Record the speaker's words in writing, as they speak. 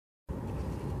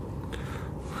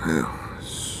Yeah,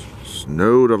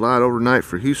 snowed a lot overnight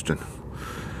for Houston.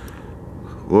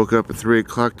 Woke up at 3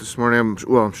 o'clock this morning.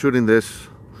 I'm shooting this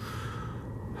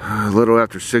a little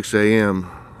after 6 a.m.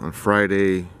 on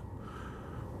Friday.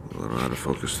 A little out of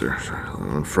focus there. Sorry.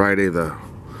 On Friday the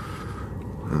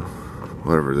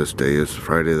whatever this day is,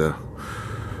 Friday the,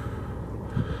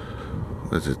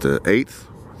 is it the 8th,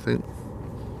 I think?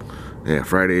 Yeah,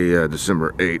 Friday,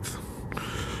 December 8th.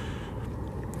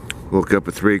 Woke up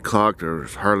at 3 o'clock. There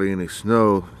was hardly any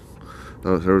snow.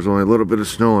 There was only a little bit of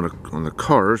snow on the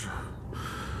cars.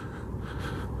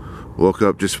 Woke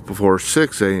up just before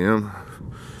 6 a.m.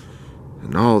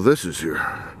 and all this is here.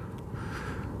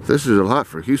 This is a lot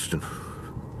for Houston.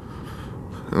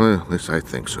 Well, at least I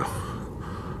think so.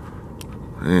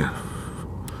 Man.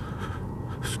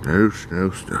 Snow,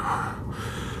 snow, snow.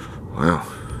 Wow.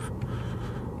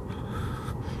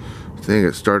 I think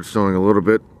it started snowing a little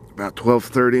bit about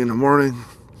 12:30 in the morning.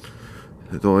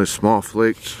 It's only small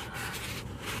flakes.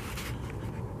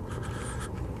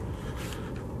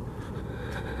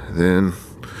 Then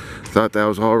thought that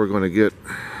was all we're going to get.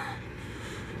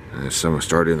 And someone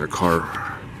started in their car.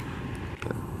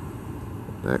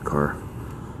 That car.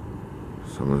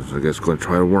 Someone's, I guess, going to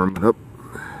try to warm it up.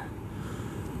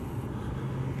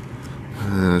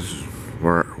 And this is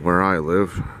where I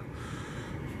live.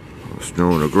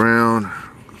 Snow on the ground,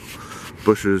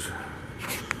 bushes.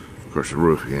 Of course, the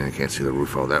roof. Yeah, I can't see the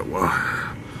roof all that well.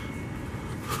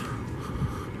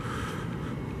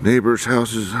 Neighbors'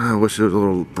 houses. I wish it was a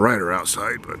little brighter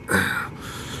outside, but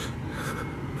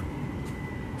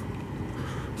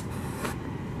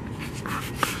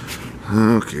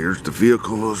okay, here's the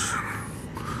vehicles.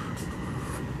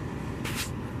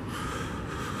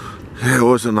 Yeah, it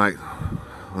wasn't like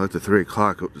the 3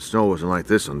 o'clock. The snow wasn't like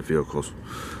this on the vehicles.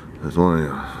 There's only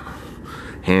a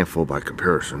handful by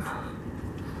comparison.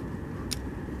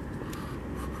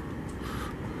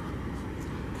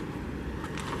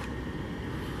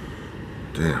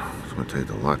 Damn, it's gonna take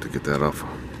a lot to get that off.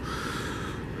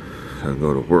 I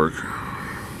go to work.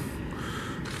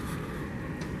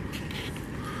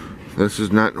 This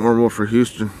is not normal for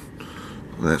Houston.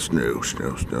 That's snow,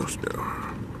 snow, snow, snow.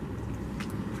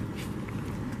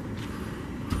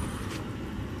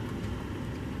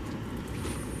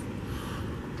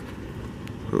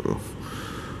 Uh-oh.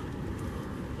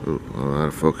 Oh, I'm out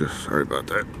of focus. Sorry about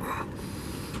that.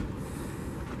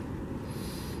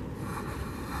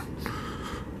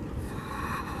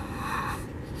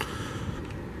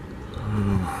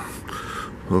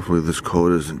 Hopefully this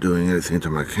cold isn't doing anything to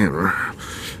my camera.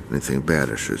 Anything bad,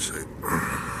 I should say.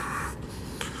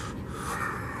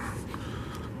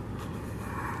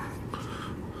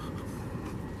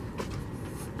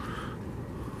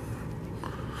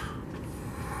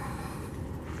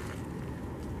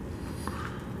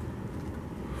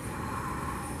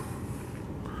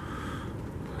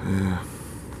 Yeah.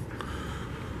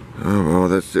 Oh, well,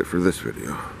 that's it for this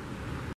video.